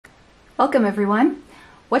Welcome everyone.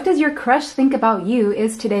 What does your crush think about you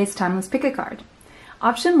is today's timeless pick a card.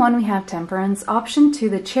 Option 1 we have Temperance, option 2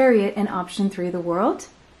 the Chariot, and option 3 the World.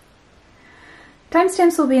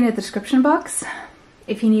 Timestamps will be in the description box.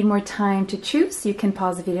 If you need more time to choose, you can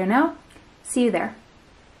pause the video now. See you there.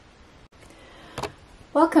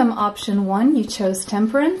 Welcome option 1, you chose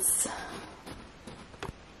Temperance.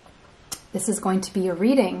 This is going to be a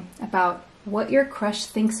reading about what your crush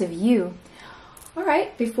thinks of you.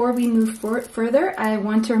 Alright, before we move further, I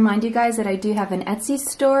want to remind you guys that I do have an Etsy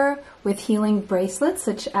store with healing bracelets,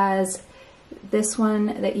 such as this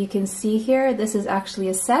one that you can see here. This is actually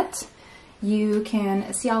a set. You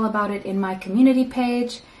can see all about it in my community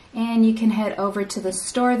page, and you can head over to the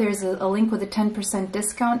store. There's a link with a 10%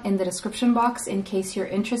 discount in the description box in case you're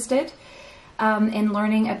interested in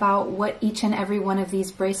learning about what each and every one of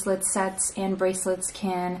these bracelet sets and bracelets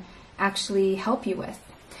can actually help you with.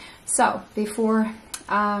 So before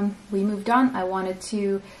we moved on, I wanted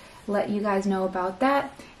to let you guys know about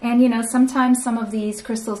that. And you know, sometimes some of these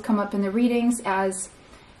crystals come up in the readings as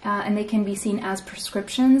and they can be seen as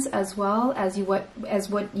prescriptions as well as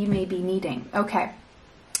what you may be needing. Okay,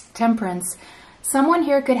 Temperance. Someone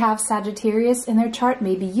here could have Sagittarius in their chart.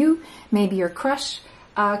 Maybe you, maybe your crush.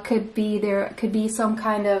 There could be some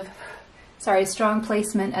kind of strong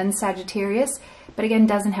placement in Sagittarius. But again,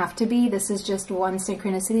 doesn't have to be. This is just one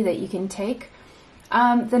synchronicity that you can take.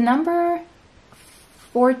 The number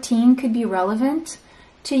 14 could be relevant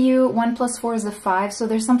to you. 1 plus 4 is a 5. So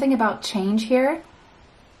there's something about change here.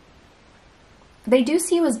 They do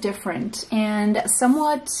see you as different and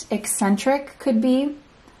somewhat eccentric could be.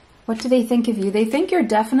 What do they think of you? They think you're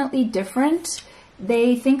definitely different.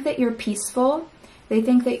 They think that you're peaceful. They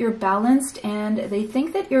think that you're balanced, and they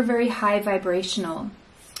think that you're very high vibrational.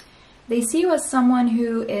 They see you as someone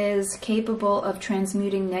who is capable of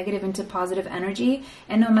transmuting negative into positive energy,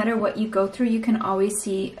 and no matter what you go through, you can always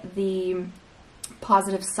see the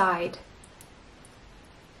positive side.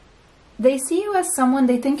 They see you as someone,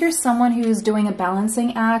 they think you're someone who's doing a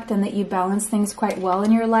balancing act and that you balance things quite well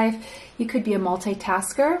in your life. You could be a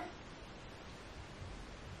multitasker.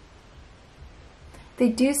 They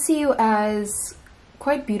do see you as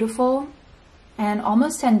quite beautiful and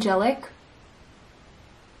almost angelic.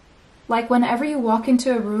 Like whenever you walk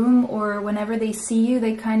into a room or whenever they see you,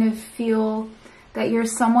 they kind of feel that you're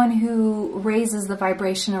someone who raises the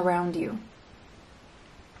vibration around you.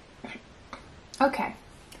 Okay,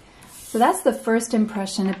 so that's the first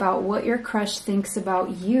impression about what your crush thinks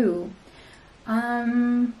about you.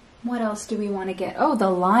 What else do we want to get? Oh, the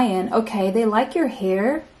Lion. Okay, they like your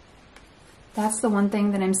hair. That's the one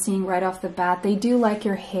thing that I'm seeing right off the bat. They do like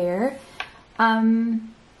your hair.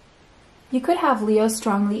 You could have Leo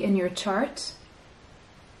strongly in your chart.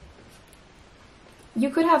 You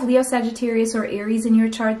could have Leo, Sagittarius, or Aries in your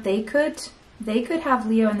chart. They could have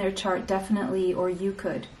Leo in their chart, definitely, or you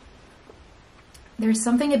could. There's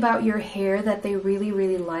something about your hair that they really,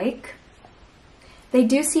 really like. They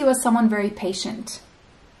do see you as someone very patient.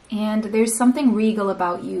 And there's something regal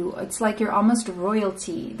about you. It's like you're almost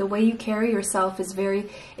royalty. The way you carry yourself is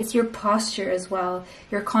it's your posture as well,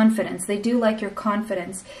 your confidence. They do like your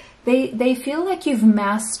confidence. They feel like you've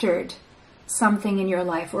mastered something in your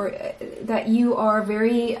life, or that you are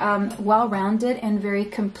very well-rounded and very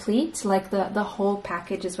complete, like the whole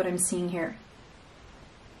package is what I'm seeing here.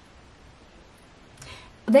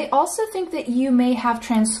 They also think that you may have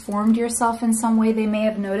transformed yourself in some way. They may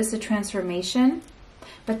have noticed a transformation,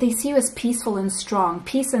 but they see you as peaceful and strong.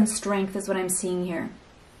 Peace and strength is what I'm seeing here.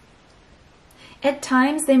 At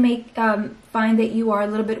times, they may find that you are a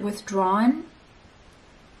little bit withdrawn,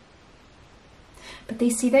 but they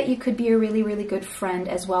see that you could be a really, really good friend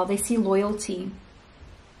as well. They see loyalty.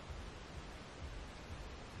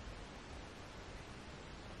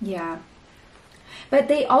 Yeah. But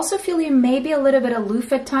they also feel you may be a little bit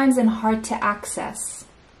aloof at times and hard to access.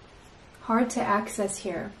 Hard to access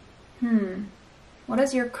here. What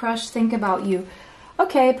does your crush think about you?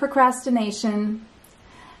 Okay, procrastination.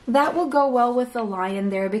 That will go well with the Lion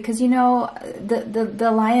there, because you know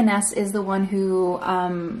the lioness is the one who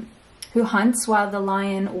hunts while the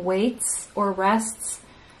lion waits or rests.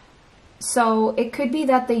 So it could be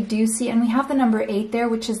that they do see, and we have the number 8 there,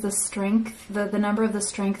 which is the strength, the number of the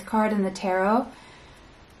strength card in the tarot.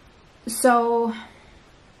 So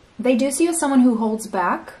they do see you as someone who holds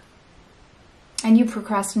back and you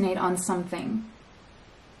procrastinate on something.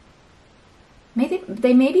 Maybe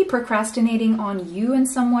they may be procrastinating on you in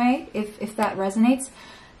some way, if that resonates.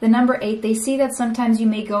 The number 8, they see that sometimes you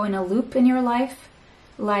may go in a loop in your life,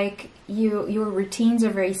 like your routines are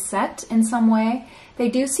very set in some way. They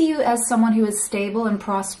do see you as someone who is stable and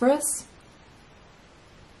prosperous,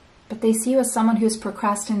 but they see you as someone who's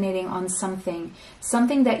procrastinating on something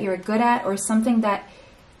that you're good at, or something that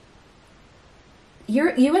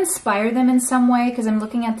you inspire them in some way, because I'm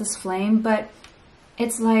looking at this flame, but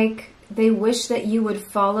it's like they wish that you would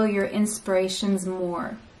follow your inspirations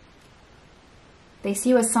more. They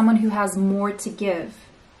see you as someone who has more to give.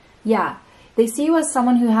 Yeah, they see you as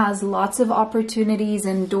someone who has lots of opportunities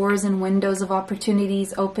and doors and windows of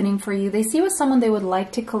opportunities opening for you. They see you as someone they would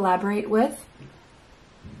like to collaborate with.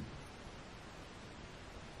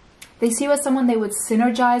 They see you as someone they would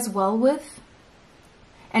synergize well with.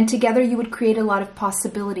 And together you would create a lot of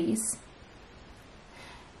possibilities.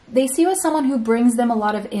 They see you as someone who brings them a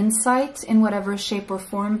lot of insight in whatever shape or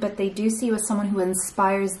form, but they do see you as someone who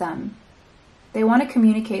inspires them. They want to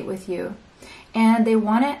communicate with you, and they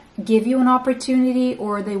want to give you an opportunity,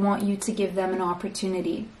 or they want you to give them an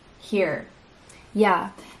opportunity here.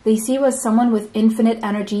 Yeah, they see you as someone with infinite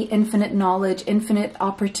energy, infinite knowledge, infinite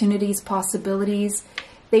opportunities, possibilities.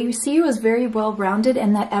 They see you as very well-rounded,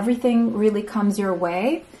 and that everything really comes your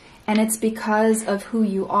way, and it's because of who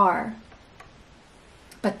you are.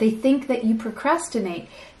 But they think that you procrastinate.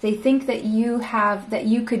 They think that you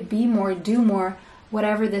could be more, do more,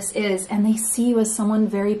 whatever this is, and they see you as someone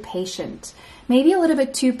very patient. Maybe a little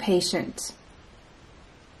bit too patient.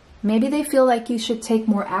 Maybe they feel like you should take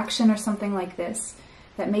more action or something like this.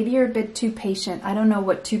 That maybe you're a bit too patient. I don't know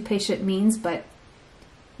what too patient means, but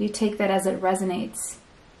you take that as it resonates.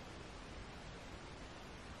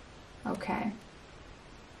 Okay.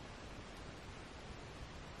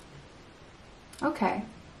 Okay.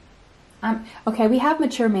 Okay, we have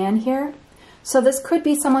mature man here. So this could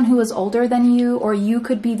be someone who is older than you, or you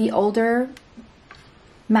could be the older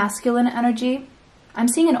masculine energy. I'm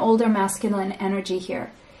seeing an older masculine energy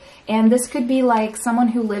here. And this could be like someone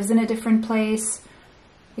who lives in a different place.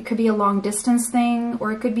 It could be a long distance thing,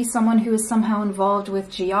 or it could be someone who is somehow involved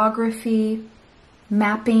with geography,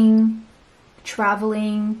 mapping,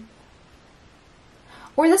 traveling.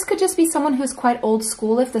 Or this could just be someone who's quite old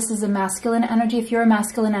school if this is a masculine energy. If you're a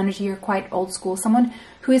masculine energy, you're quite old school. Someone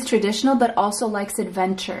who is traditional but also likes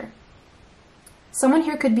adventure. Someone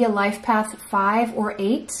here could be a life path 5 or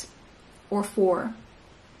 8 or 4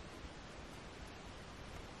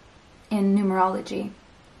 in numerology.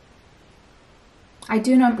 I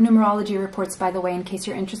do know numerology reports, by the way. In case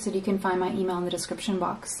you're interested, you can find my email in the description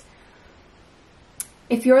box.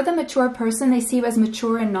 If you're the mature person, they see you as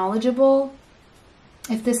mature and knowledgeable.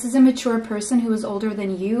 If this is a mature person who is older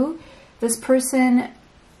than you, this person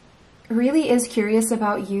really is curious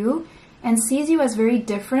about you and sees you as very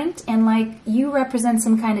different, and like you represent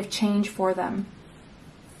some kind of change for them.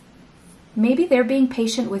 Maybe they're being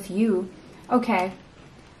patient with you. Okay,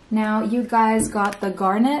 now you guys got the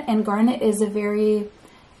garnet, and garnet is a very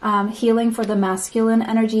healing for the masculine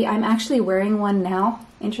energy. I'm actually wearing one now.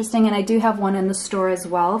 Interesting, and I do have one in the store as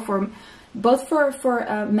well for both for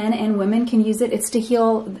men and women can use it. It's to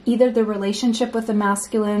heal either the relationship with the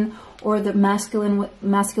masculine or the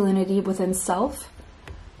masculinity within self.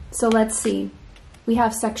 So let's see. We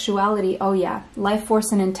have sexuality. Oh yeah, life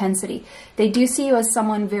force and intensity. They do see you as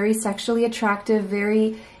someone very sexually attractive,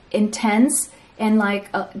 very intense, and like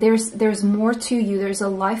there's more to you. There's a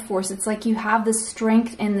life force. It's like you have this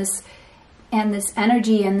strength and this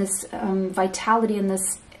energy and this vitality and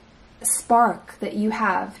this spark that you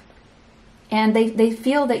have. And they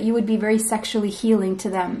feel that you would be very sexually healing to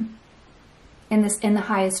them in the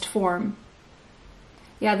highest form.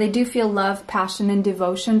 Yeah, they do feel love, passion, and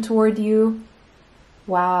devotion toward you.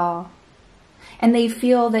 Wow. And they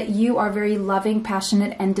feel that you are very loving,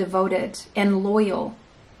 passionate, and devoted, and loyal.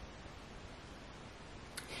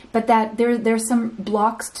 But that there's some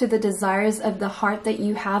blocks to the desires of the heart that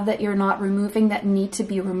you have that you're not removing, that need to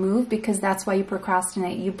be removed, because that's why you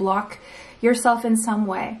procrastinate. You block yourself in some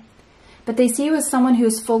way. But they see you as someone who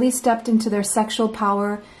has fully stepped into their sexual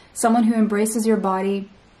power, someone who embraces your body,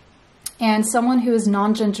 and someone who is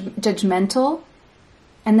non-judgmental,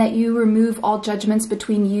 and that you remove all judgments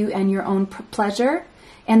between you and your own pleasure,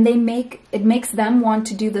 and it makes them want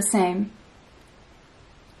to do the same.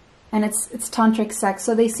 And it's tantric sex.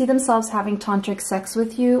 So they see themselves having tantric sex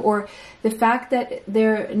with you, or the fact that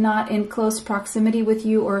they're not in close proximity with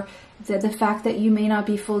you, or the fact that you may not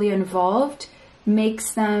be fully involved,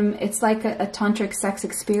 makes them, it's like a tantric sex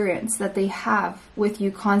experience that they have with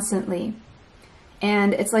you constantly.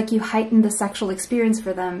 And it's like you heighten the sexual experience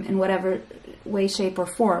for them in whatever way, shape, or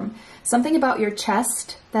form. Something about your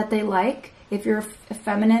chest that they like, if you're a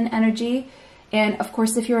feminine energy, and of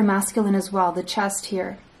course if you're a masculine as well, the chest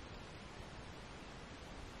here.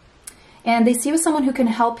 And they see you as someone who can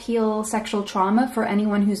help heal sexual trauma for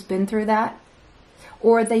anyone who's been through that.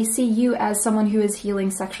 or they see you as someone who is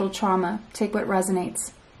healing sexual trauma. Take what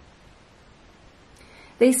resonates.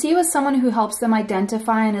 They see you as someone who helps them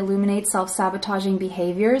identify and illuminate self-sabotaging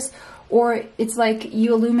behaviors, or it's like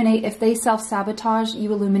you illuminate, if they self-sabotage,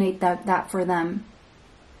 you illuminate that for them.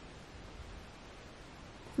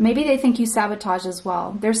 Maybe they think you sabotage as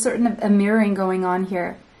well. There's a mirroring going on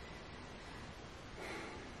here.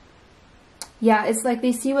 Yeah, it's like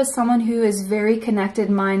they see you as someone who is very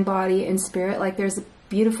connected mind, body, and spirit. Like there's a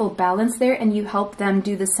beautiful balance there, and you help them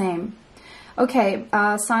do the same. Okay,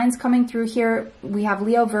 signs coming through here. We have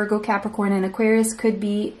Leo, Virgo, Capricorn, and Aquarius. Could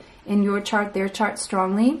be in your chart, their chart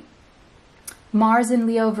strongly. Mars in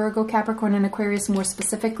Leo, Virgo, Capricorn, and Aquarius more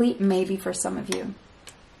specifically, maybe for some of you.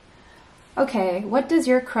 Okay, what does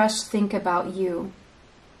your crush think about you?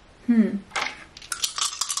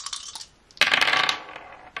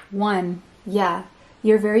 1. Yeah,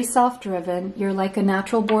 you're very self-driven. You're like a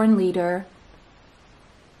natural-born leader.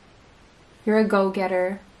 You're a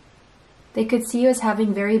go-getter. They could see you as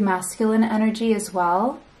having very masculine energy as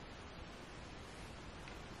well.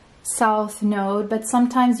 South Node, but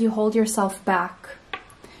sometimes you hold yourself back.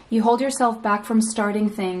 You hold yourself back from starting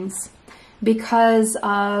things because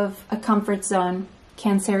of a comfort zone.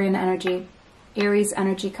 Cancerian energy. Aries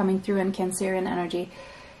energy coming through and Cancerian energy.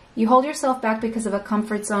 You hold yourself back because of a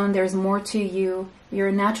comfort zone. There's more to you. You're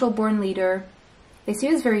a natural-born leader. They see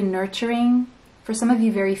you as very nurturing. For some of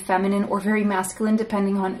you, very feminine or very masculine,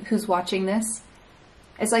 depending on who's watching this.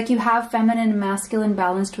 It's like you have feminine and masculine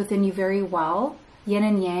balanced within you very well. Yin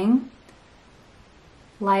and yang.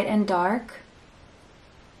 Light and dark.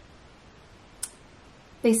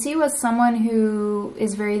 They see you as someone who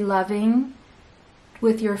is very loving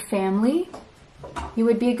with your family. You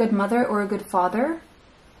would be a good mother or a good father.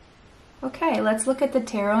 Okay, let's look at the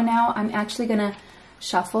tarot now. I'm actually going to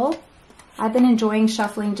shuffle. I've been enjoying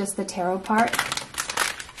shuffling just the tarot part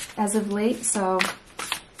as of late, so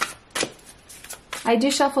I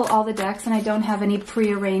do shuffle all the decks and I don't have any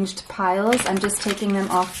pre-arranged piles. I'm just taking them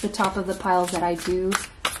off the top of the piles that I do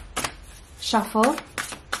shuffle.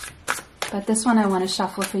 But this one I want to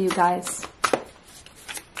shuffle for you guys.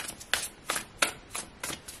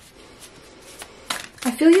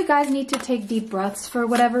 I feel you guys need to take deep breaths for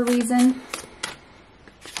whatever reason.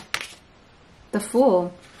 The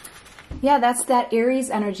Fool. Yeah, that's that Aries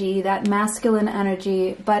energy, that masculine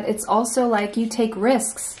energy, but it's also like you take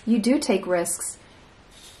risks. You do take risks.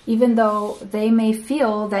 Even though they may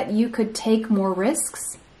feel that you could take more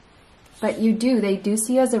risks, but you do. They do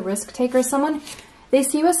see you as a risk taker. They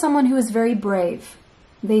see you as someone who is very brave.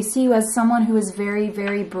 They see you as someone who is very,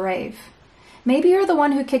 very brave. Maybe you're the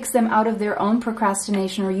one who kicks them out of their own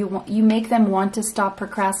procrastination, or you make them want to stop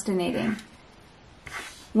procrastinating.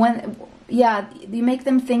 You make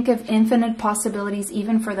them think of infinite possibilities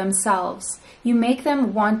even for themselves. You make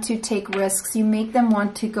them want to take risks. You make them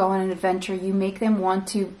want to go on an adventure. You make them want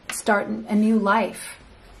to start a new life.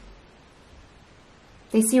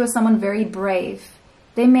 They see you as someone very brave.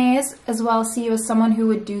 They may as well see you as someone who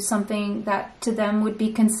would do something that to them would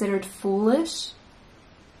be considered foolish.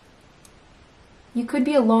 You could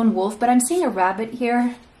be a lone wolf, but I'm seeing a rabbit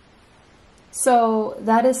here. So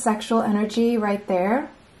that is sexual energy right there.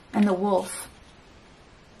 And the wolf.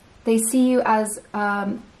 They see you as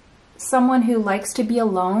someone who likes to be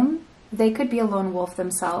alone. They could be a lone wolf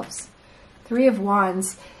themselves. 3 of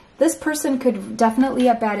Wands. This person could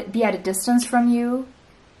definitely be at a distance from you,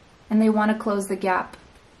 and they want to close the gap.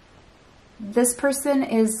 This person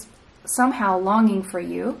is somehow longing for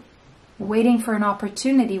you, waiting for an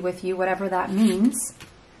opportunity with you, whatever that means.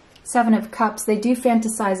 7 of Cups. They do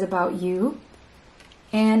fantasize about you.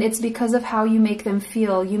 And it's because of how you make them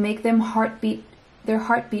feel. You make them their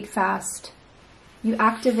heartbeat fast. You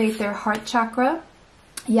activate their heart chakra.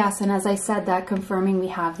 Yes, and as I said that, confirming we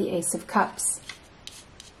have the Ace of Cups.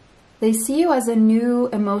 They see you as a new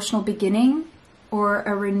emotional beginning or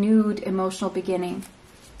a renewed emotional beginning.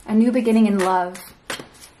 A new beginning in love.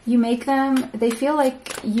 You make them, they feel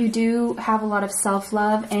like you do have a lot of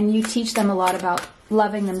self-love, and you teach them a lot about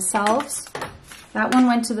loving themselves. That one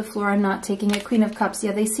went to the floor. I'm not taking it. Queen of Cups.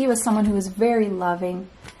 Yeah, they see you as someone who is very loving.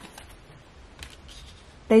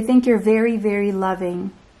 They think you're very, very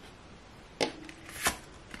loving.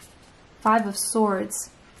 5 of Swords.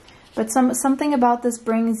 But something about this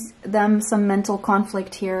brings them some mental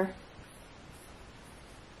conflict here.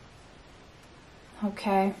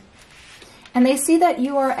 Okay. And they see that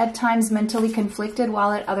you are at times mentally conflicted,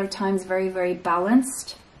 while at other times very, very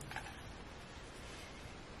balanced.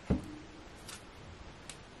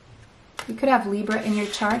 You could have Libra in your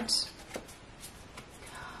chart.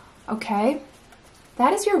 Okay.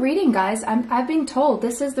 that is your reading, guys. I've been told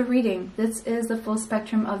this is the reading. This is the full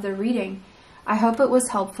spectrum of the reading. I hope it was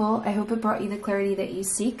helpful. I hope it brought you the clarity that you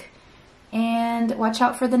seek. And watch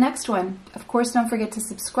out for the next one. Of course, don't forget to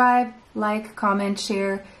subscribe, like, comment,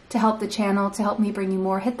 share to help the channel, to help me bring you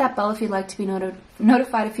more. Hit that bell if you'd like to be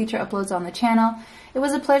notified of future uploads on the channel. It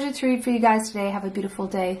was a pleasure to read for you guys today. Have a beautiful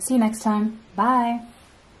day. See you next time. Bye.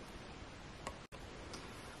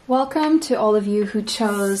 Welcome to all of you who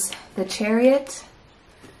chose the Chariot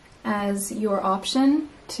as your option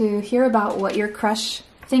to hear about what your crush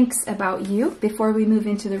thinks about you. Before we move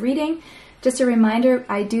into the reading, just a reminder,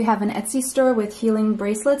 I do have an Etsy store with healing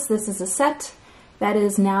bracelets. This is a set that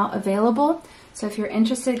is now available. So if you're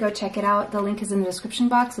interested, go check it out. The link is in the description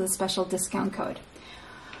box with a special discount code.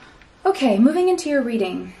 Okay, moving into your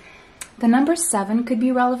reading. The number 7 could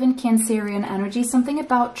be relevant Cancerian energy, something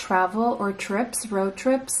about travel or trips, road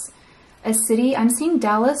trips, a city. I'm seeing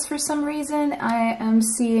Dallas for some reason. I am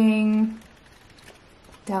seeing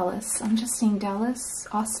Dallas. I'm just seeing Dallas,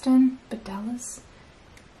 Austin, but Dallas,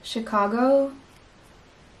 Chicago.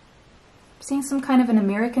 I'm seeing some kind of an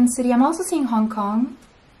American city. I'm also seeing Hong Kong.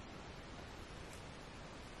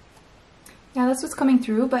 Yeah, that's what's coming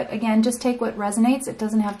through, but again, just take what resonates. It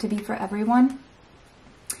doesn't have to be for everyone.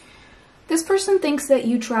 This person thinks that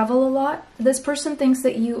you travel a lot. This person thinks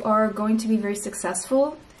that you are going to be very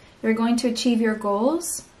successful. You're going to achieve your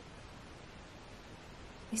goals.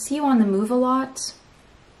 They see you on the move a lot.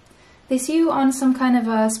 They see you on some kind of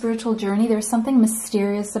a spiritual journey. There's something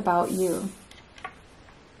mysterious about you.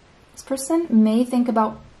 This person may think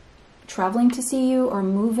about traveling to see you or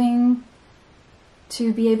moving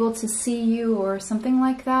to be able to see you or something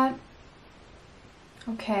like that.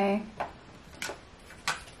 Okay.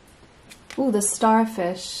 Ooh, the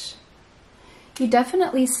starfish. You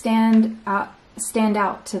definitely stand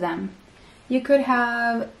out to them. You could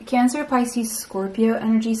have Cancer, Pisces, Scorpio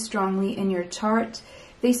energy strongly in your chart.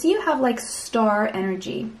 They see you have like star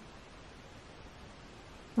energy.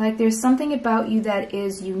 Like there's something about you that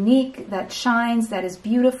is unique, that shines, that is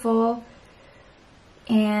beautiful.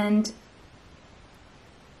 And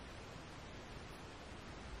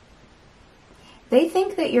they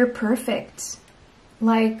think that you're perfect.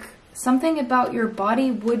 Like something about your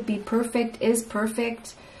body would be perfect, is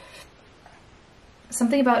perfect.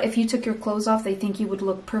 Something about if you took your clothes off, they think you would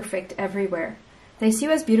look perfect everywhere. They see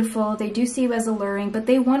you as beautiful, they do see you as alluring, but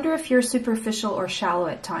they wonder if you're superficial or shallow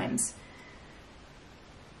at times.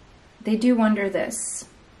 They do wonder this.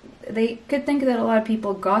 They could think that a lot of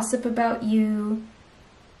people gossip about you.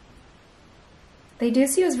 They do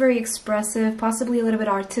see you as very expressive, possibly a little bit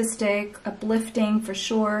artistic, uplifting for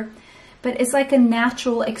sure. But it's like a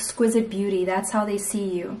natural, exquisite beauty. That's how they see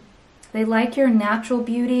you. They like your natural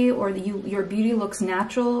beauty, or your beauty looks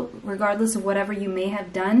natural, regardless of whatever you may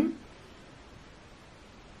have done.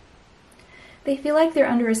 They feel like they're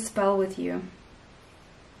under a spell with you.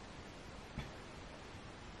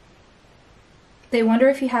 They wonder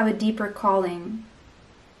if you have a deeper calling.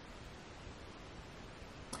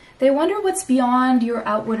 They wonder what's beyond your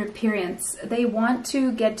outward appearance. They want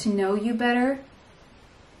to get to know you better.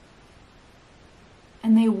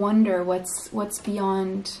 And they wonder what's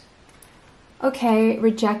beyond. Okay,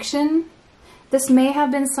 rejection. This may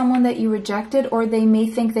have been someone that you rejected, or they may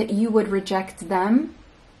think that you would reject them.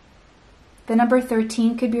 The number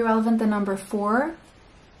 13 could be relevant, the number 4.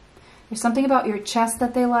 There's something about your chest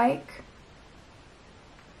that they like.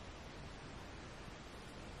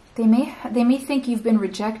 They may think you've been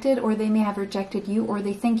rejected, or they may have rejected you, or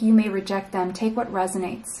they think you may reject them. Take what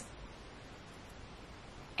resonates.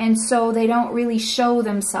 And so they don't really show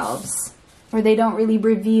themselves, or they don't really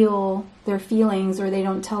reveal their feelings, or they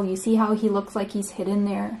don't tell you. See how he looks like he's hidden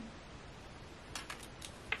there?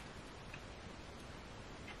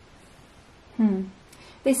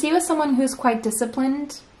 They see you as someone who's quite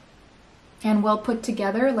disciplined and well put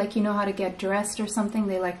together, like you know how to get dressed or something.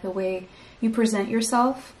 They like the way you present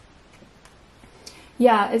yourself.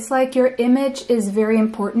 Yeah, it's like your image is very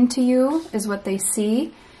important to you, is what they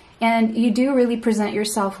see. And you do really present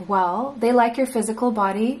yourself well. They like your physical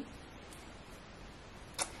body.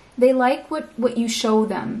 They like what you show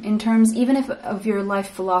them in terms, even if of your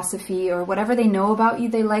life philosophy or whatever they know about you.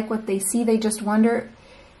 They like what they see. They just wonder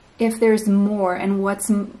if there's more, and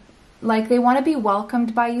what's like. They want to be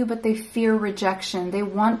welcomed by you, but they fear rejection. They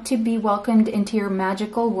want to be welcomed into your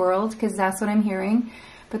magical world, because that's what I'm hearing.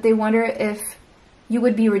 But they wonder if you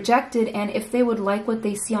would be rejected, and if they would like what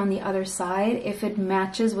they see on the other side, if it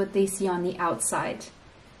matches what they see on the outside.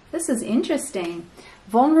 This is interesting.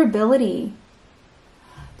 Vulnerability.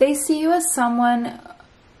 They see you as someone,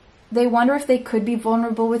 they wonder if they could be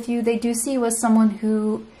vulnerable with you. They do see you as someone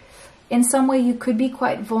who in some way you could be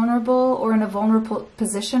quite vulnerable or in a vulnerable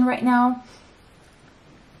position right now.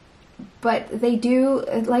 But they do,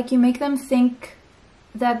 like, you make them think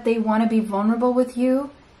that they want to be vulnerable with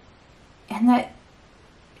you and that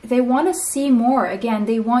they want to see more. Again,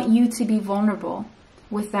 they want you to be vulnerable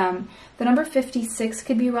with them. The number 56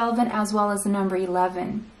 could be relevant, as well as the number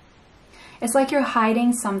 11. It's like you're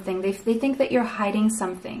hiding something. They think that you're hiding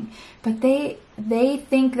something, but they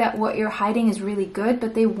think that what you're hiding is really good,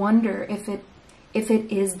 but they wonder if it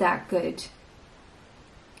is that good.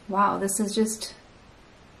 Wow, this is just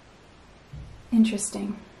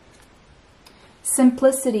interesting.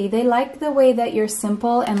 Simplicity. They like the way that you're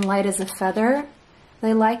simple and light as a feather.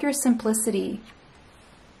 They like your simplicity.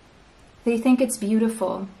 They think it's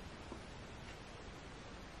beautiful.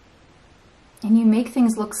 And you make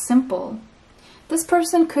things look simple. This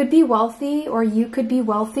person could be wealthy, or you could be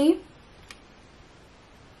wealthy.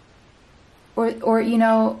 Or you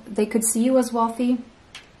know, they could see you as wealthy.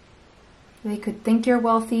 They could think you're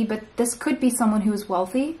wealthy, but this could be someone who is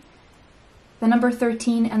wealthy. The number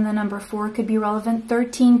 13 and the number 4 could be relevant.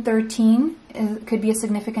 1313 could be a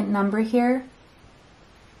significant number here.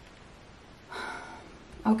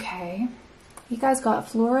 Okay. You guys got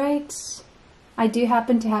fluorite. I do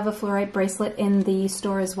happen to have a fluorite bracelet in the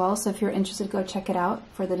store as well, so if you're interested, go check it out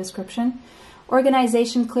for the description.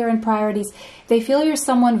 Organization, clear, and priorities. They feel you're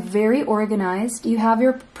someone very organized. You have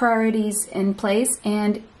your priorities in place,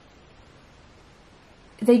 and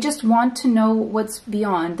they just want to know what's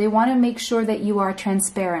beyond. They want to make sure that you are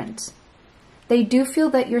transparent. They do feel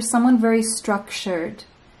that you're someone very structured,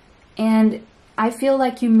 and I feel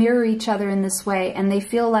like you mirror each other in this way, and they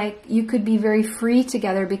feel like you could be very free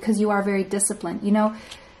together because you are very disciplined. You know,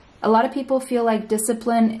 a lot of people feel like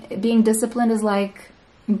being disciplined is like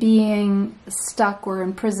being stuck or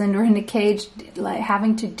imprisoned or in a cage, like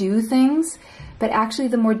having to do things. But actually,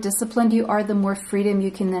 the more disciplined you are, the more freedom you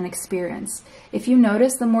can then experience. If you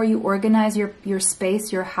notice, the more you organize your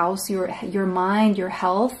space, your house, your mind, your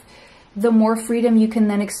health, the more freedom you can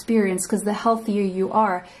then experience, because the healthier you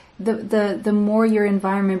are, the more your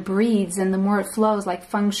environment breathes and the more it flows, like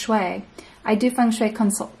Feng Shui. I do Feng Shui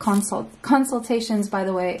consultations, by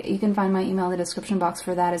the way. You can find my email in the description box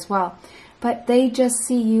for that as well. But they just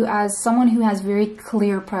see you as someone who has very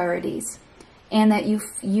clear priorities, and that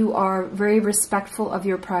you are very respectful of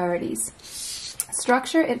your priorities.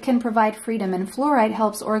 Structure, it can provide freedom, and fluorite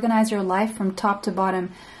helps organize your life from top to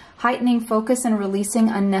bottom, heightening focus and releasing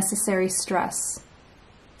unnecessary stress.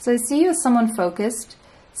 So I see you as someone focused,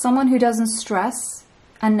 someone who doesn't stress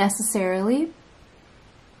unnecessarily,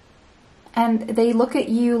 and they look at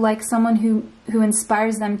you like someone who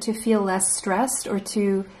inspires them to feel less stressed,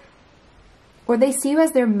 or they see you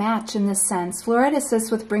as their match in this sense. Fluorite assists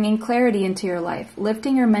with bringing clarity into your life,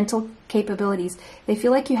 lifting your mental capabilities. They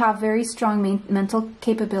feel like you have very strong mental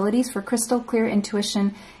capabilities for crystal clear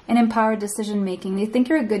intuition and empowered decision making. They think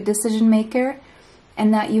you're a good decision maker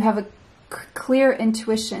and that you have a clear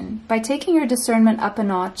intuition. By taking your discernment up a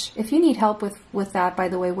notch, if you need help with that, by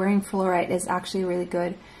the way, wearing fluorite is actually really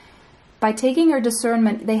good. By taking your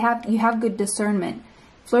discernment, you have good discernment.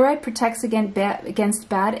 Fluorite protects against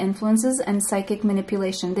bad influences and psychic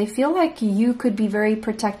manipulation. They feel like you could be very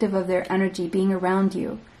protective of their energy being around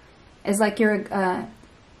you. It's like you're a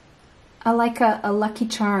lucky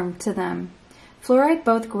charm to them. Fluorite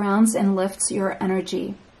both grounds and lifts your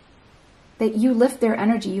energy. That you lift their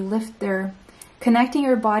energy, you lift their, connecting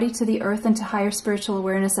your body to the earth and to higher spiritual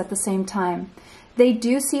awareness at the same time. They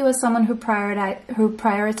do see you as someone who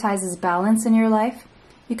prioritizes balance in your life.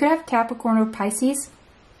 You could have Capricorn or Pisces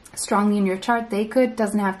strongly in your chart. They could,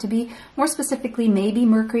 doesn't have to be. More specifically, maybe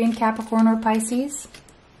Mercury in Capricorn or Pisces.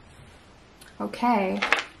 Okay.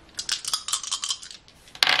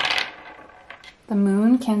 The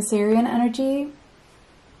Moon, Cancerian energy.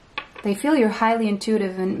 They feel you're highly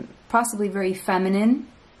intuitive and possibly very feminine.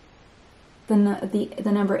 The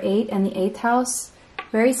number 8 and the 8th house.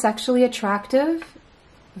 Very sexually attractive.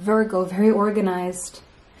 Virgo, very organized.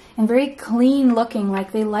 And very clean looking,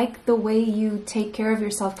 like they like the way you take care of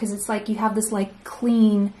yourself, because it's like you have this like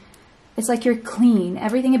clean, it's like you're clean.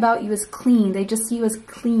 Everything about you is clean. They just see you as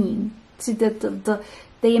clean. See,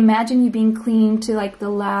 they imagine you being clean to like the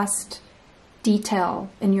last detail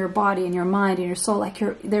in your body, in your mind, in your soul.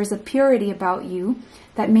 Like there's a purity about you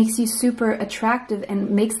that makes you super attractive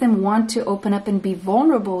and makes them want to open up and be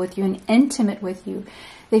vulnerable with you and intimate with you.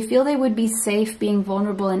 They feel they would be safe being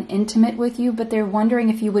vulnerable and intimate with you, but they're wondering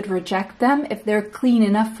if you would reject them, if they're clean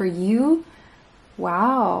enough for you.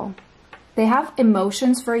 Wow. They have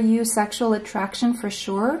emotions for you, sexual attraction for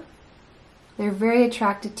sure. They're very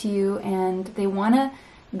attracted to you, and they want to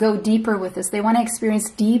go deeper with this. They want to experience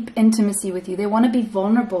deep intimacy with you. They want to be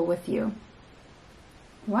vulnerable with you.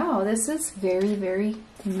 Wow, this is very, very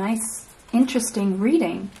nice, interesting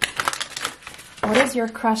reading. What does your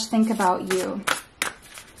crush think about you?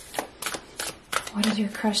 What does your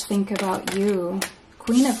crush think about you?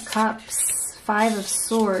 Queen of Cups, Five of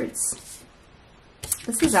Swords.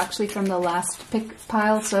 This is actually from the last pick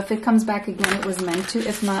pile, so if it comes back again, it was meant to.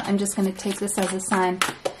 If not, I'm just going to take this as a sign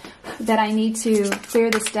that I need to clear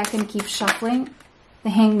this deck and keep shuffling. The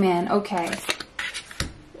Hangman, okay.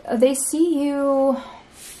 They see you,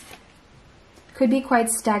 could be quite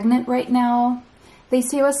stagnant right now. They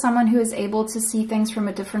see you as someone who is able to see things from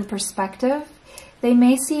a different perspective. They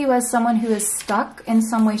may see you as someone who is stuck in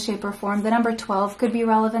some way, shape, or form. The number 12 could be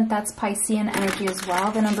relevant. That's Piscean energy as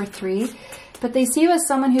well, the number 3. But they see you as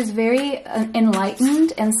someone who's very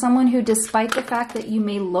enlightened and someone who, despite the fact that you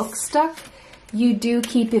may look stuck, you do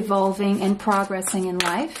keep evolving and progressing in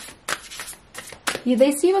life.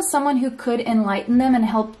 They see you as someone who could enlighten them and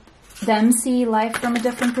help them see life from a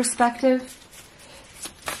different perspective.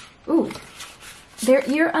 Ooh.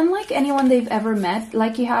 You're unlike anyone they've ever met.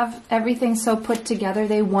 Like, you have everything so put together,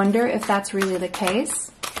 they wonder if that's really the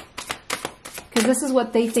case. Because this is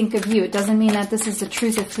what they think of you. It doesn't mean that this is the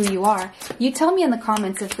truth of who you are. You tell me in the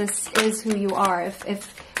comments if this is who you are.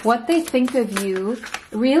 If what they think of you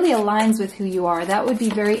really aligns with who you are. That would be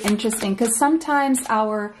very interesting. Because sometimes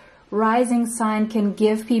our rising sign can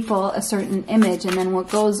give people a certain image, and then what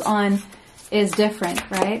goes on is different,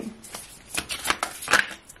 right?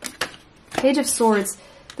 Page of Swords.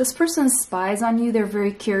 This person spies on you. They're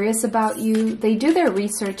very curious about you. They do their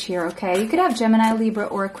research here, okay? You could have Gemini, Libra,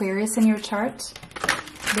 or Aquarius in your chart.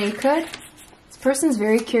 They could. This person's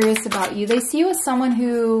very curious about you. They see you as someone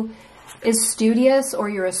who is studious, or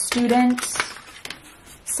you're a student.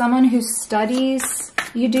 Someone who studies.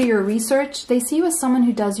 You do your research. They see you as someone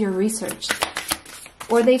who does your research.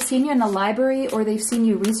 Or they've seen you in the library, or they've seen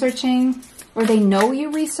you researching, or they know you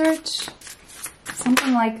research.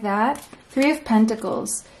 Something like that. Three of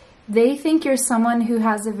Pentacles. They think you're someone who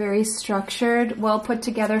has a very structured, well put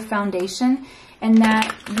together foundation, and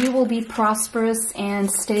that you will be prosperous and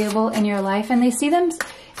stable in your life. And they see them,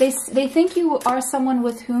 they think you are someone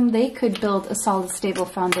with whom they could build a solid, stable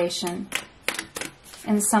foundation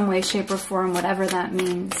in some way, shape, or form, whatever that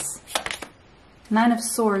means. Nine of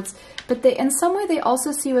Swords. But they, in some way, they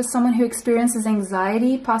also see you as someone who experiences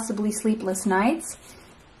anxiety, possibly sleepless nights.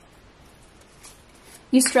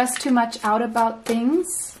 You stress too much out about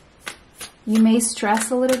things. You may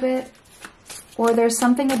stress a little bit. Or there's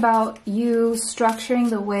something about you structuring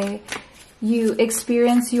the way you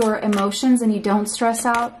experience your emotions and you don't stress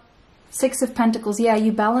out. Six of Pentacles. Yeah,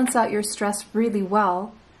 you balance out your stress really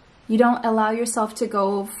well. You don't allow yourself to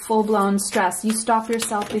go full-blown stress. You stop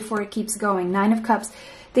yourself before it keeps going. Nine of Cups.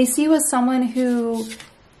 They see you as someone who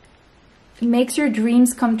makes your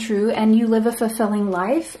dreams come true, and you live a fulfilling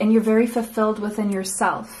life, and you're very fulfilled within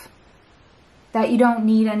yourself. That you don't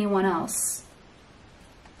need anyone else.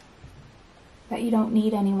 That you don't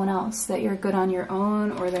need anyone else. That you're good on your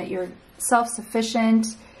own, or that you're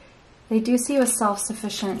self-sufficient. They do see you as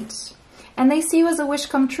self-sufficient. And they see you as a wish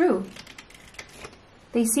come true.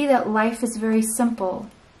 They see that life is very simple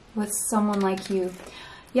with someone like you.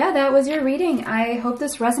 Yeah, that was your reading. I hope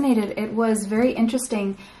this resonated. It was very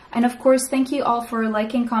interesting. And of course, thank you all for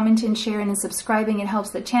liking, commenting, sharing, and subscribing. It helps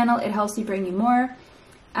the channel. It helps me bring you more.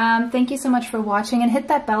 Thank you so much for watching. And hit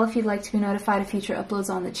that bell if you'd like to be notified of future uploads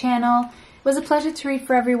on the channel. It was a pleasure to read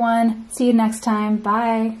for everyone. See you next time.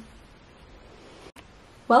 Bye.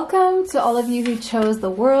 Welcome to all of you who chose the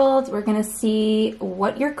world. We're going to see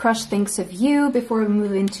what your crush thinks of you before we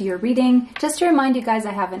move into your reading. Just to remind you guys,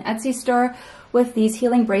 I have an Etsy store with these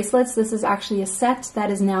healing bracelets. This is actually a set that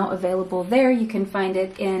is now available there. You can find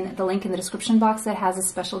it in the link in the description box that has a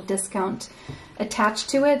special discount attached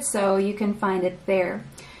to it, so you can find it there.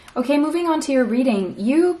 Okay, moving on to your reading.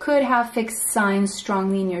 You could have fixed signs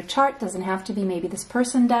strongly in your chart. Doesn't have to be. Maybe this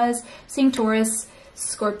person does. Seeing Taurus,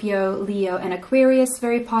 Scorpio, Leo, and Aquarius,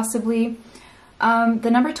 very possibly. The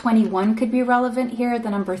number 21 could be relevant here. The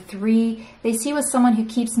number 3. They see you as someone who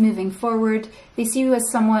keeps moving forward. They see you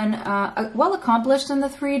as someone well accomplished in the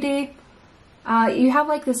 3D. You have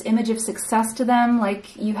like this image of success to them,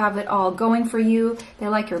 like you have it all going for you. They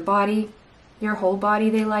like your body, your whole body,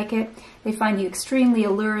 they like it. They find you extremely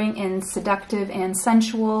alluring and seductive and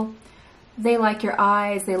sensual. They like your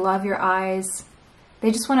eyes. They love your eyes.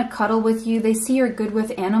 They just want to cuddle with you. They see you're good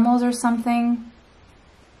with animals or something.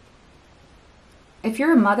 If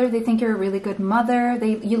you're a mother, they think you're a really good mother.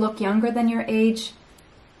 You look younger than your age.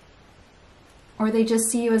 Or they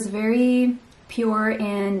just see you as very pure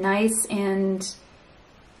and nice and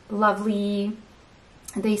lovely.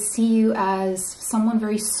 They see you as someone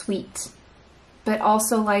very sweet, but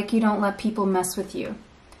also like you don't let people mess with you.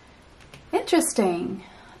 Interesting.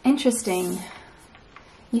 Interesting.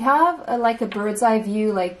 You have like a bird's eye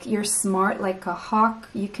view, like you're smart, like a hawk.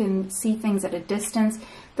 You can see things at a distance.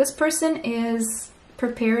 This person is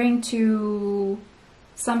preparing to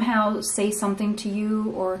somehow say something to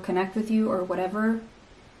you or connect with you or whatever.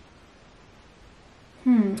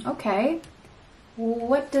 Okay.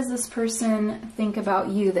 What does this person think about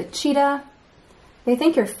you? The cheetah, they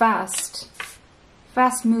think you're fast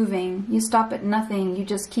moving. You stop at nothing. You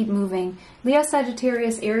just keep moving. Leo,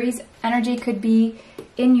 Sagittarius, Aries energy could be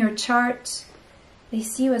in your chart. They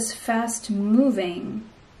see you as fast moving.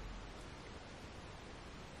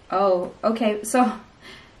 Oh, okay. So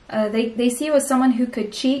they see you as someone who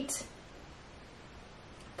could cheat,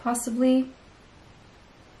 possibly.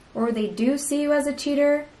 Or they do see you as a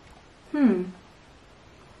cheater.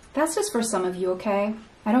 That's just for some of you, okay?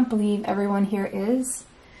 I don't believe everyone here is.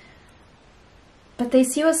 But they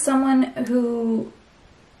see you as someone who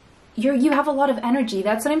you have a lot of energy.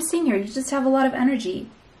 That's what I'm seeing here. You just have a lot of energy.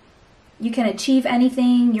 You can achieve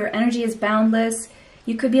anything. Your energy is boundless.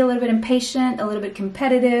 You could be a little bit impatient, a little bit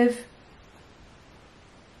competitive.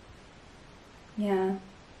 Yeah.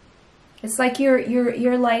 It's like you're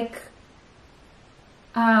like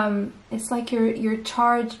it's like you're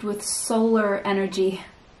charged with solar energy.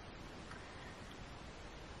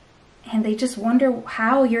 And they just wonder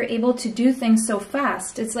how you're able to do things so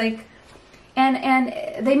fast. It's like,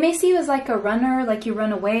 and they may see you as like a runner, like you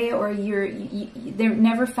run away, or they're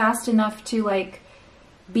never fast enough to like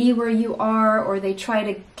be where you are, or they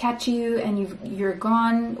try to catch you and you're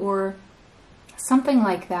gone, or something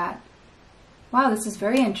like that. Wow, this is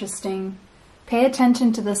very interesting. Pay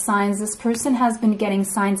attention to the signs. This person has been getting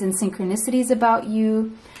signs and synchronicities about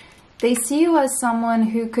you. They see you as someone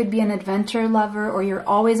who could be an adventure lover, or you're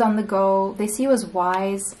always on the go. They see you as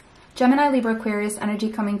wise. Gemini, Libra, Aquarius energy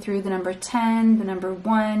coming through, the number 10, the number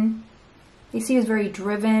 1. They see you as very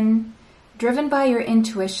driven by your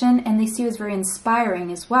intuition, and they see you as very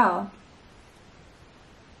inspiring as well.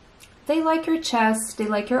 They like your chest, they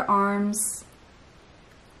like your arms.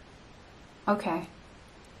 Okay.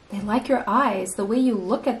 They like your eyes, the way you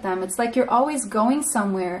look at them. It's like you're always going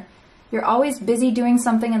somewhere. You're always busy doing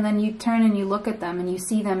something, and then you turn and you look at them and you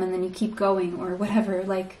see them, and then you keep going or whatever.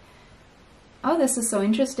 Like, oh, this is so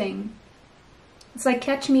interesting. It's like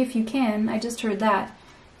catch me if you can. I just heard that.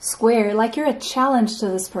 Square, like you're a challenge to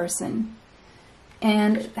this person.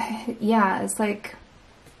 And yeah, it's like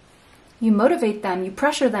you motivate them, you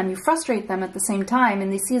pressure them, you frustrate them at the same time,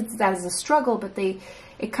 and they see that as a struggle, but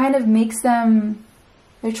it kind of makes them,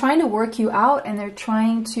 they're trying to work you out, and they're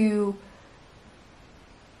trying to,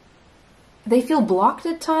 they feel blocked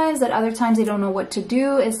at times, at other times they don't know what to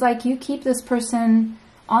do. It's like you keep this person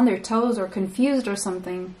on their toes or confused or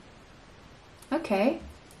something. Okay.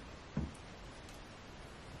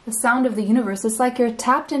 The sound of the universe. It's like you're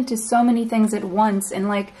tapped into so many things at once, and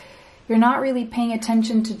like you're not really paying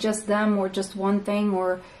attention to just them or just one thing,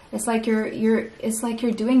 or it's like you're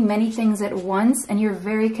doing many things at once, and you're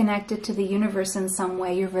very connected to the universe in some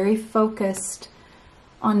way. You're very focused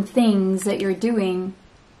on things that you're doing.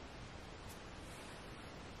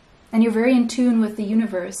 And you're very in tune with the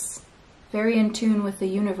universe. Very in tune with the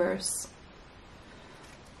universe.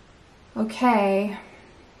 Okay.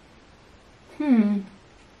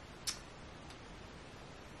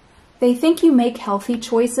 They think you make healthy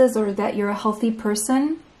choices, or that you're a healthy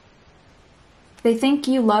person. They think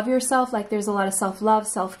you love yourself, like there's a lot of self-love,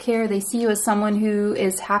 self-care. They see you as someone who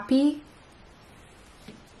is happy.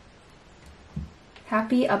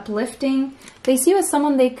 Happy, uplifting. They see you as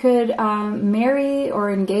someone they could marry or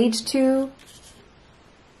engage to.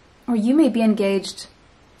 Or you may be engaged.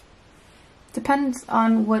 Depends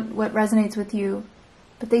on what resonates with you.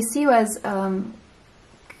 But they see you as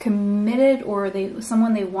committed, or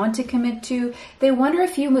someone they want to commit to. They wonder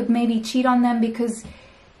if you would maybe cheat on them because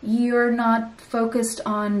you're not focused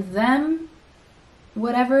on them.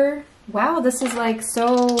 Whatever. Wow, this is like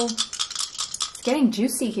so... It's getting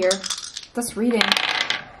juicy here. This reading.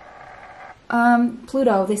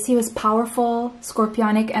 Pluto, they see you as powerful,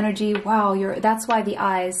 scorpionic energy. Wow, that's why the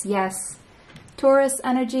eyes, yes. Taurus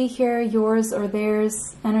energy here, yours or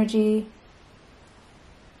theirs energy.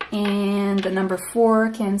 And the number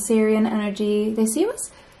 4, Cancerian energy. They see you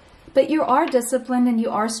as, but you are disciplined and you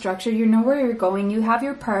are structured. You know where you're going. You have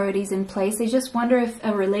your priorities in place. They just wonder if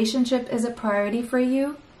a relationship is a priority for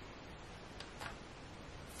you.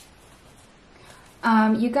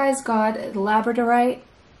 You guys got labradorite.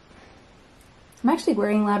 I'm actually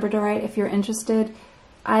wearing labradorite if you're interested.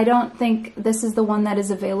 I don't think this is the one that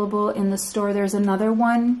is available in the store. There's another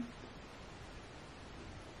one.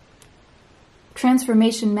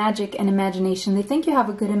 Transformation, magic, and imagination. They think you have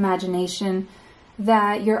a good imagination,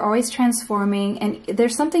 that you're always transforming, and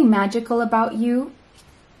there's something magical about you.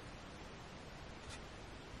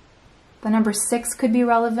 The number 6 could be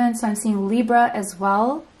relevant, so I'm seeing Libra as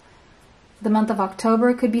well. The month of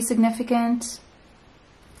October could be significant.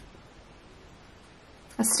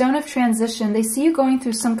 A stone of transition. They see you going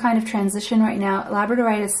through some kind of transition right now.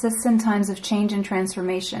 Labradorite assists in times of change and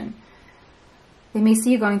transformation. They may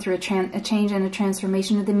see you going through a change and a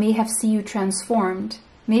transformation, or they may have seen you transformed.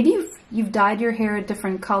 Maybe you've dyed your hair a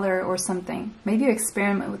different color or something. Maybe you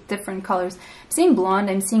experiment with different colors. I'm seeing blonde,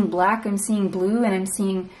 I'm seeing black, I'm seeing blue, and I'm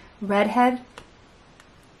seeing redhead,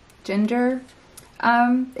 ginger.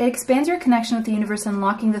 It expands your connection with the universe,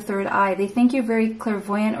 unlocking the third eye. They think you're very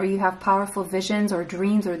clairvoyant, or you have powerful visions or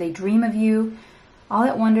dreams, or they dream of you. All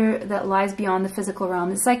that wonder that lies beyond the physical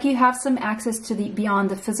realm. It's like you have some access to the beyond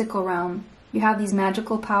the physical realm. You have these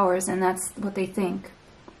magical powers, and that's what they think.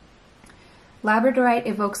 Labradorite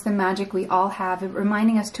evokes the magic we all have,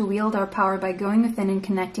 reminding us to wield our power by going within and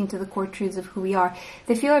connecting to the core truths of who we are.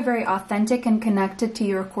 They feel are very authentic and connected to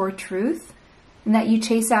your core truth, and that you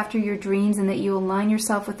chase after your dreams, and that you align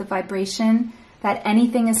yourself with the vibration that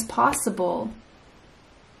anything is possible.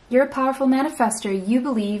 You're a powerful manifester. You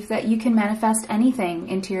believe that you can manifest anything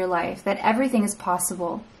into your life, that everything is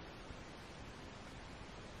possible.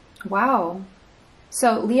 Wow.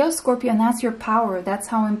 So Leo, Scorpio, and that's your power. That's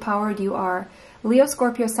how empowered you are. Leo,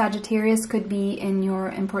 Scorpio, Sagittarius could be in your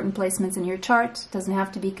important placements in your chart. Doesn't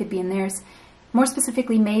have to be, could be in theirs. More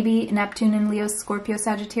specifically, maybe Neptune in Leo, Scorpio,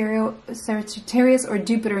 Sagittarius, or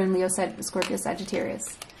Jupiter in Leo, Scorpio,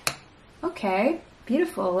 Sagittarius. Okay,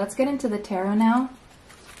 beautiful. Let's get into the tarot now.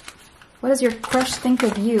 What does your crush think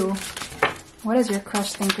of you? What does your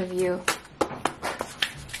crush think of you?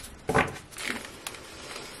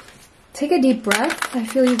 Take a deep breath. I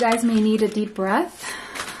feel you guys may need a deep breath.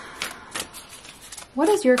 What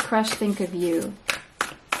does your crush think of you?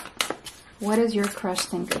 What does your crush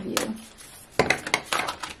think of you?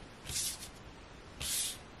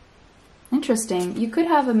 Interesting. You could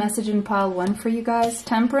have a message in pile 1 for you guys.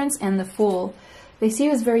 Temperance and the Fool. They see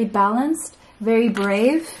you as very balanced, very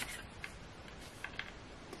brave.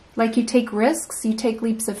 Like you take risks, you take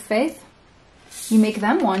leaps of faith. You make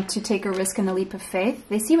them want to take a risk and a leap of faith.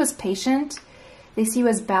 They see you as patient. They see you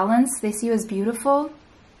as balanced. They see you as beautiful.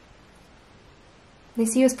 They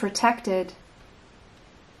see you as protected.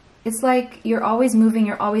 It's like you're always moving,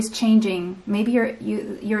 you're always changing. Maybe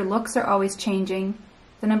your looks are always changing.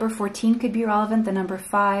 The number 14 could be relevant, the number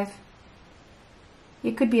 5.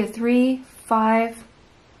 It could be a 3, 5,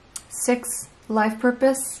 6 life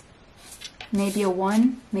purpose. Maybe a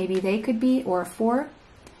 1, maybe they could be, or a 4.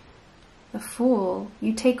 The Fool,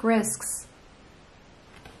 you take risks.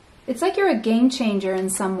 It's like you're a game changer in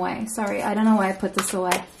some way. Sorry, I don't know why I put this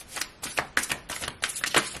away.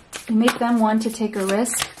 You make them want to take a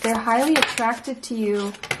risk. They're highly attracted to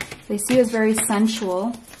you. They see you as very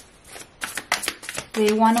sensual.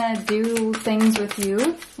 They want to do things with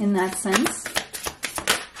you in that sense.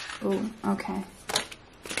 Oh, okay.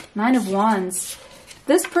 9 of Wands.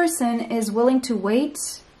 This person is willing to wait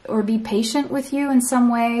or be patient with you in some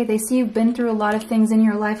way. They see you've been through a lot of things in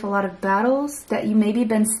your life, a lot of battles, that you maybe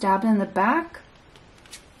been stabbed in the back.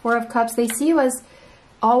 4 of Cups. They see you as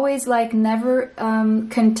always like never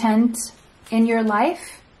content in your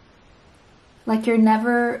life. Like you're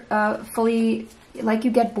never fully, like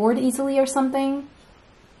you get bored easily or something.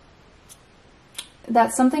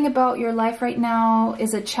 That something about your life right now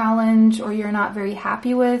is a challenge, or you're not very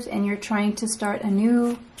happy with, and you're trying to start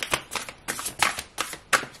anew.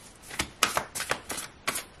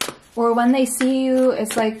 Or when they see you,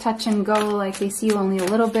 it's like touch and go, like they see you only a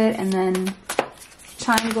little bit, and then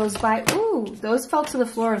chime goes by. Ooh, those fell to the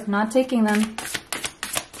floor. Not taking them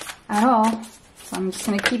at all. So I'm just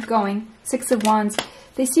going to keep going. 6 of Wands.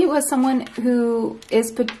 They see you as someone who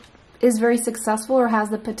is very successful, or has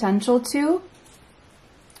the potential to.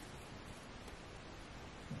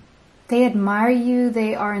 They admire you.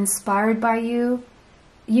 They are inspired by you.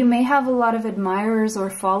 You may have a lot of admirers or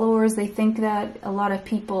followers. They think that a lot of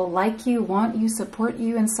people like you, want you, support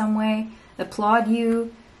you in some way, applaud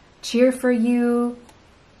you, cheer for you.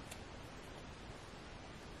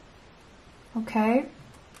 Okay.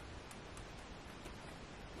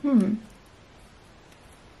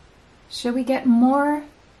 Should we get more?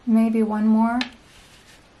 Maybe one more.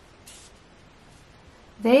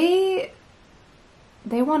 They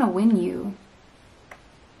want to win you.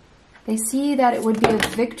 They see that it would be a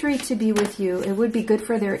victory to be with you. It would be good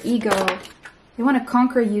for their ego. They want to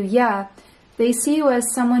conquer you, yeah. They see you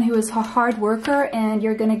as someone who is a hard worker, and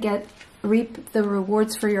you're going to reap the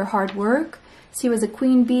rewards for your hard work. See you as a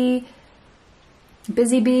queen bee,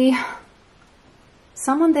 busy bee.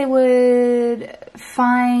 Someone they would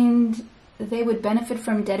find they would benefit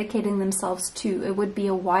from dedicating themselves to. It would be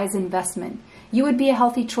a wise investment. You would be a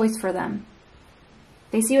healthy choice for them.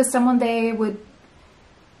 They see you as someone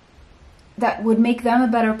that would make them a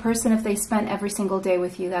better person if they spent every single day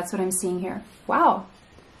with you. That's what I'm seeing here. Wow.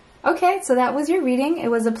 Okay, so that was your reading. It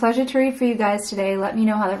was a pleasure to read for you guys today. Let me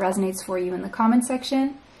know how that resonates for you in the comment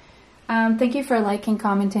section. Thank you for liking,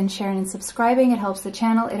 commenting, sharing, and subscribing. It helps the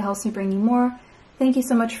channel. It helps me bring you more. Thank you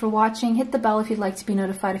so much for watching. Hit the bell if you'd like to be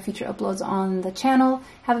notified of future uploads on the channel.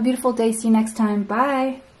 Have a beautiful day. See you next time.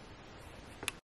 Bye.